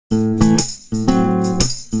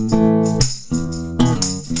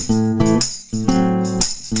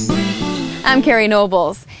I'm Carrie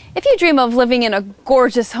Nobles. If you dream of living in a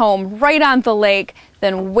gorgeous home right on the lake,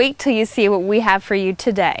 then wait till you see what we have for you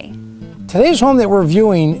today. Today's home that we're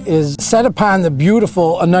viewing is set upon the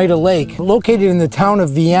beautiful Oneida Lake, located in the town of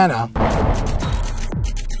Vienna.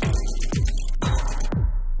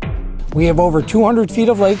 We have over 200 feet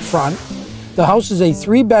of lakefront. The house is a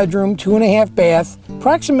 3-bedroom, 2.5 bath,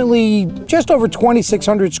 approximately just over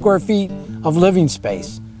 2,600 square feet of living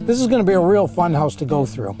space. This is going to be a real fun house to go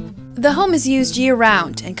through. The home is used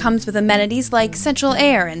year-round and comes with amenities like central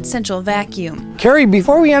air and central vacuum. Carrie,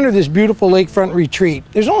 before we enter this beautiful lakefront retreat,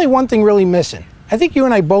 there's only one thing really missing. I think you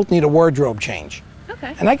and I both need a wardrobe change.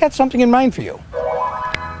 Okay. And I got something in mind for you.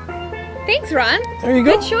 Thanks, Ron. There you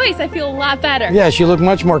go. Good choice. I feel a lot better. Yes, you look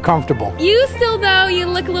much more comfortable. You still, though, you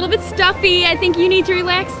look a little bit stuffy. I think you need to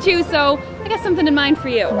relax, too, so I got something in mind for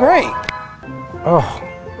you. Great.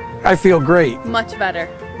 Oh, I feel great. Much better.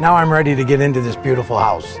 Now I'm ready to get into this beautiful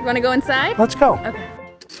house. You want to go inside? Let's go. Okay.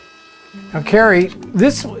 Now, Carrie,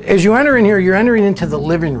 as you enter in here, you're entering into the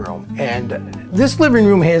living room. And this living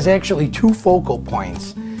room has actually 2 focal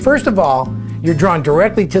points. First of all, you're drawn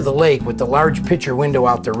directly to the lake with the large picture window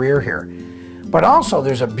out the rear here. But also,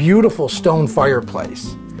 there's a beautiful stone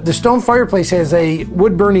fireplace. The stone fireplace has a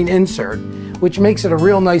wood-burning insert, which makes it a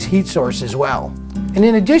real nice heat source as well. And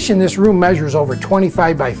in addition, this room measures over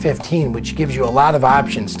 25 by 15, which gives you a lot of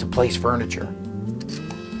options to place furniture.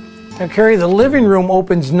 Now, Carrie, the living room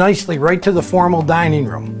opens nicely right to the formal dining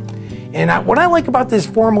room. And what I like about this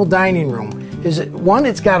formal dining room is that, one,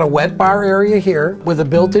 it's got a wet bar area here with a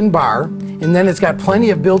built-in bar, and then it's got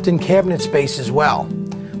plenty of built-in cabinet space as well.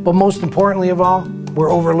 But most importantly of all,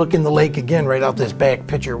 we're overlooking the lake again right out this back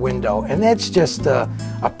picture window, and that's just a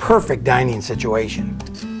perfect dining situation.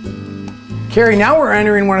 Carrie, now we're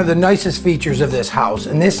entering one of the nicest features of this house,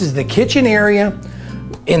 and this is the kitchen area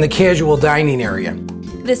and the casual dining area.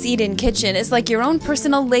 This eat-in kitchen is like your own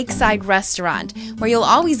personal lakeside restaurant, where you'll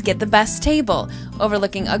always get the best table,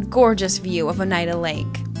 overlooking a gorgeous view of Oneida Lake.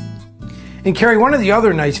 And Carrie, one of the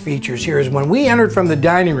other nice features here is when we entered from the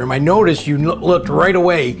dining room, I noticed you looked right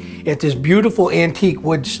away at this beautiful antique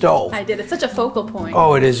wood stove. I did. It's such a focal point.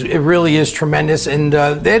 Oh, it is. It really is tremendous. And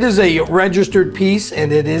that is a registered piece,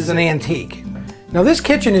 and it is an antique. Now, this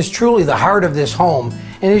kitchen is truly the heart of this home.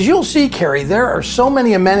 And as you'll see, Carrie, there are so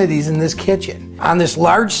many amenities in this kitchen. On this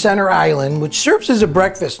large center island, which serves as a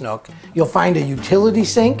breakfast nook, you'll find a utility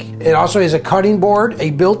sink. It also has a cutting board,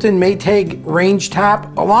 a built-in Maytag range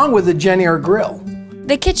top, along with a Jenn-Air grill.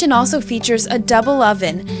 The kitchen also features a double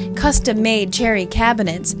oven, custom-made cherry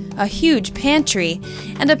cabinets, a huge pantry,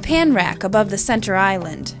 and a pan rack above the center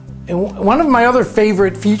island. And one of my other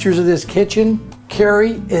favorite features of this kitchen,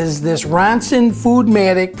 Carrie, is this Ronson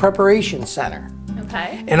Foodmatic Preparation Center.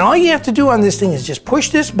 Okay. And all you have to do on this thing is just push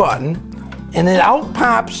this button, and then out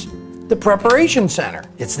pops the preparation center.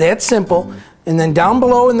 It's that simple. And then down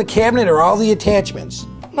below in the cabinet are all the attachments.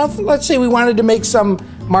 Now, let's say we wanted to make some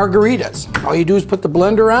margaritas. All you do is put the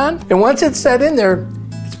blender on, and once it's set in there,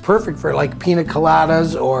 it's perfect for like pina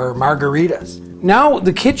coladas or margaritas. Now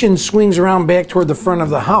the kitchen swings around back toward the front of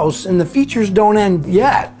the house, and the features don't end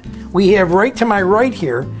yet. We have right to my right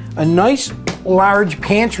here a nice large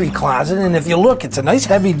pantry closet, and if you look, it's a nice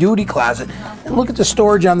heavy-duty closet. And look at the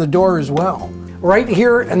storage on the door as well. Right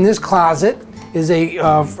here in this closet is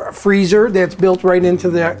a freezer that's built right into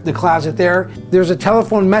the closet there. There's a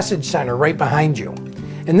telephone message center right behind you.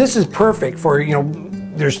 And this is perfect for,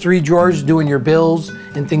 there's 3 drawers doing your bills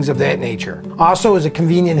and things of that nature. Also is a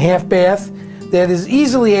convenient half bath that is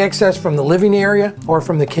easily accessed from the living area or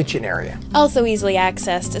from the kitchen area. Also easily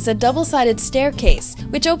accessed is a double-sided staircase,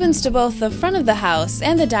 which opens to both the front of the house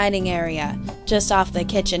and the dining area. Just off the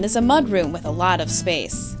kitchen is a mudroom with a lot of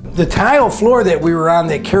space. The tile floor that we were on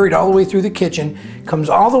that carried all the way through the kitchen comes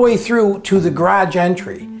all the way through to the garage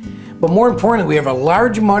entry. But more importantly, we have a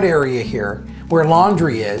large mud area here where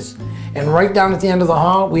laundry is, and right down at the end of the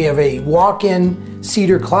hall, we have a walk-in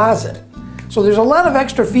cedar closet. So there's a lot of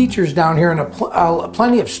extra features down here and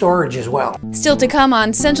plenty of storage as well. Still to come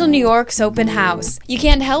on Central New York's open house. You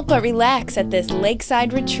can't help but relax at this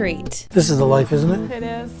lakeside retreat. This is the life, isn't it? It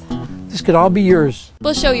is. This could all be yours.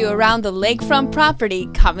 We'll show you around the lakefront property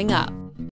coming up.